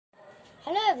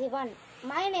Hello everyone,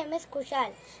 my name is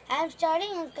Kushal. I am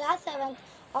studying in class 7th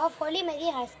of Holy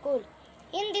Mary High School.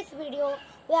 In this video,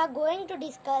 we are going to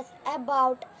discuss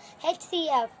about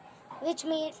HCF, which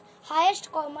means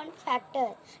highest common factor.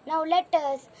 Now let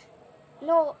us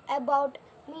know about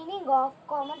meaning of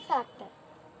common factor.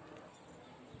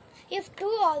 If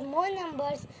two or more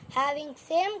numbers having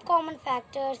same common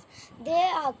factors, they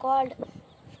are called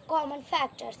common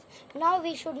factors. Now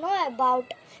we should know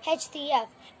about HCF.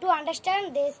 To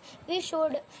understand this, we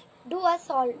should do a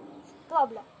solve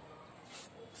problem.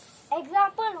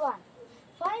 Example 1.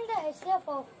 Find the HCF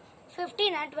of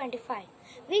 15 and 25.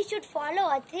 We should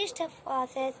follow a three-step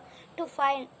process to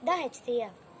find the HCF.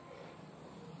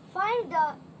 Find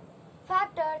the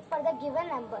factors for the given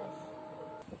numbers.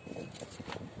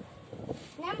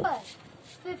 Number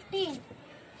 15.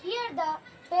 Here the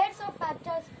pairs of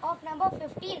factors of number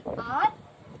 15 are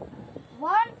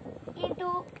 1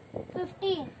 into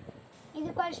 15 is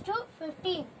equals to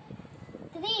 15.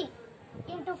 3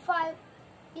 into 5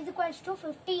 is equals to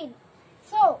 15.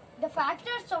 So the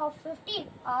factors of 15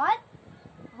 are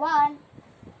 1,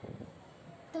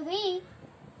 3,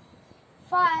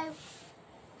 5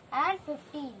 and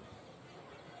 15.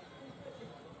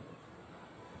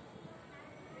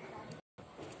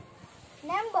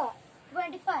 Number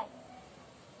 25.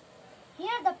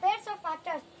 Here the pairs of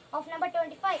factors of number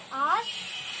 25 are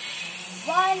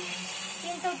 1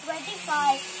 into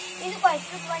 25 is equals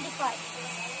to 25.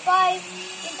 5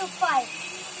 into 5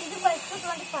 is equals to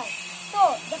 25.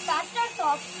 So the factors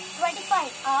of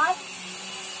 25 are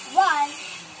 1,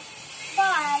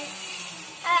 5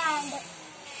 and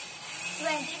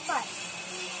 25.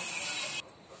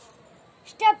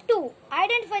 Step 2.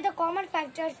 Identify the common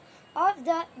factors of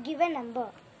the given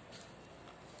number.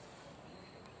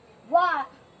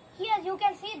 Here you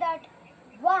can see that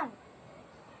 1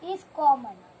 is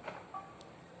common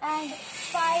and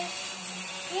 5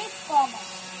 is common.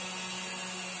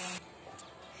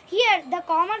 Here the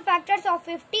common factors of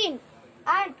 15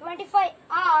 and 25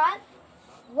 are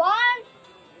 1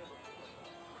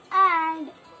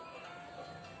 and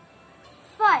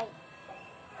 5.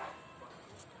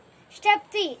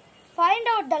 Step 3. Find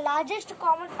out the largest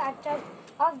common factors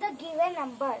of the given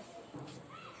numbers.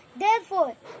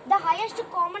 Therefore, the highest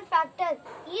common factor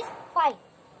is 5.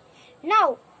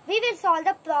 Now, we will solve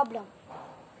the problem.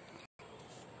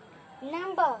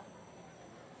 Number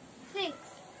 6.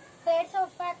 Pairs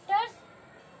of factors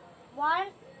 1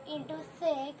 into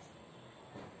 6,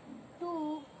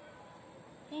 2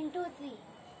 into 3.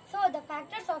 So, the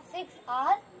factors of 6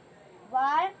 are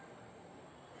 1,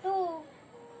 2,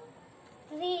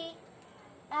 3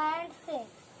 and 6.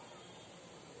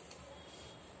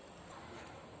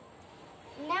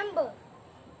 Number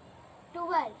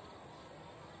 12.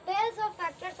 Pairs of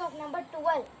factors of number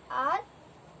 12 are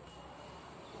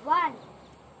 1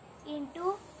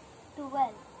 into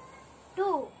 12,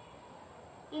 2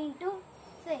 into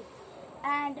 6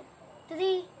 and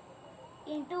 3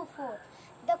 into 4.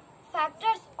 The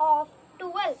factors of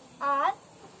 12 are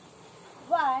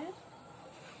 1,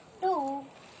 2,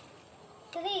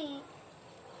 3,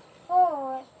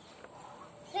 4,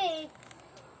 6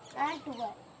 and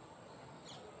 12.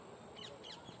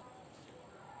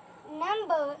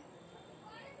 Number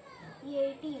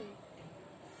 18.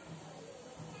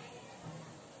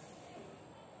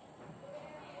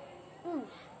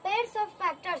 Pairs of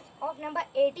factors of number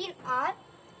 18 are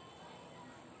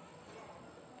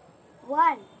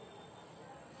 1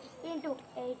 into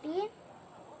 18,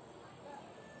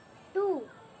 2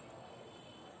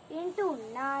 into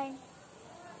 9,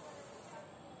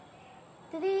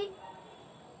 3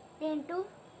 into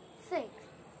 6.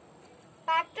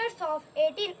 Factors of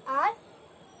 18 are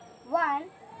 1,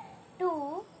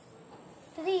 2,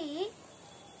 3,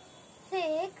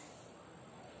 6,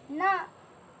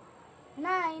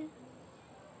 9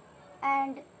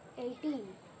 and 18.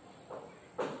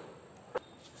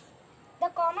 The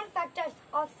common factors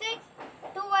of 6,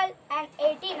 12 and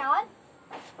 18 are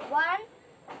 1,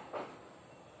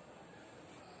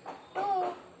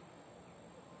 2,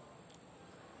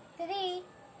 3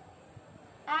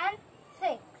 and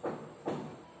 6.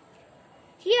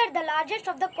 Here the largest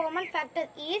of the common factor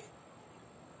is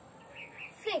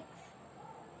 6.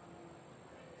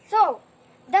 So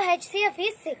the HCF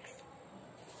is 6.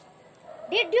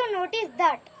 Did you notice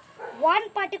that one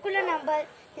particular number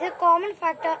is a common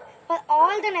factor for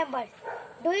all the numbers?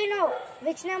 Do you know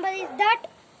which number is that?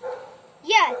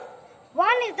 Yes, 1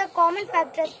 is the common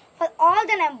factor for all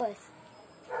the numbers.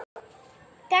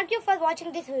 Thank you for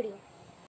watching this video.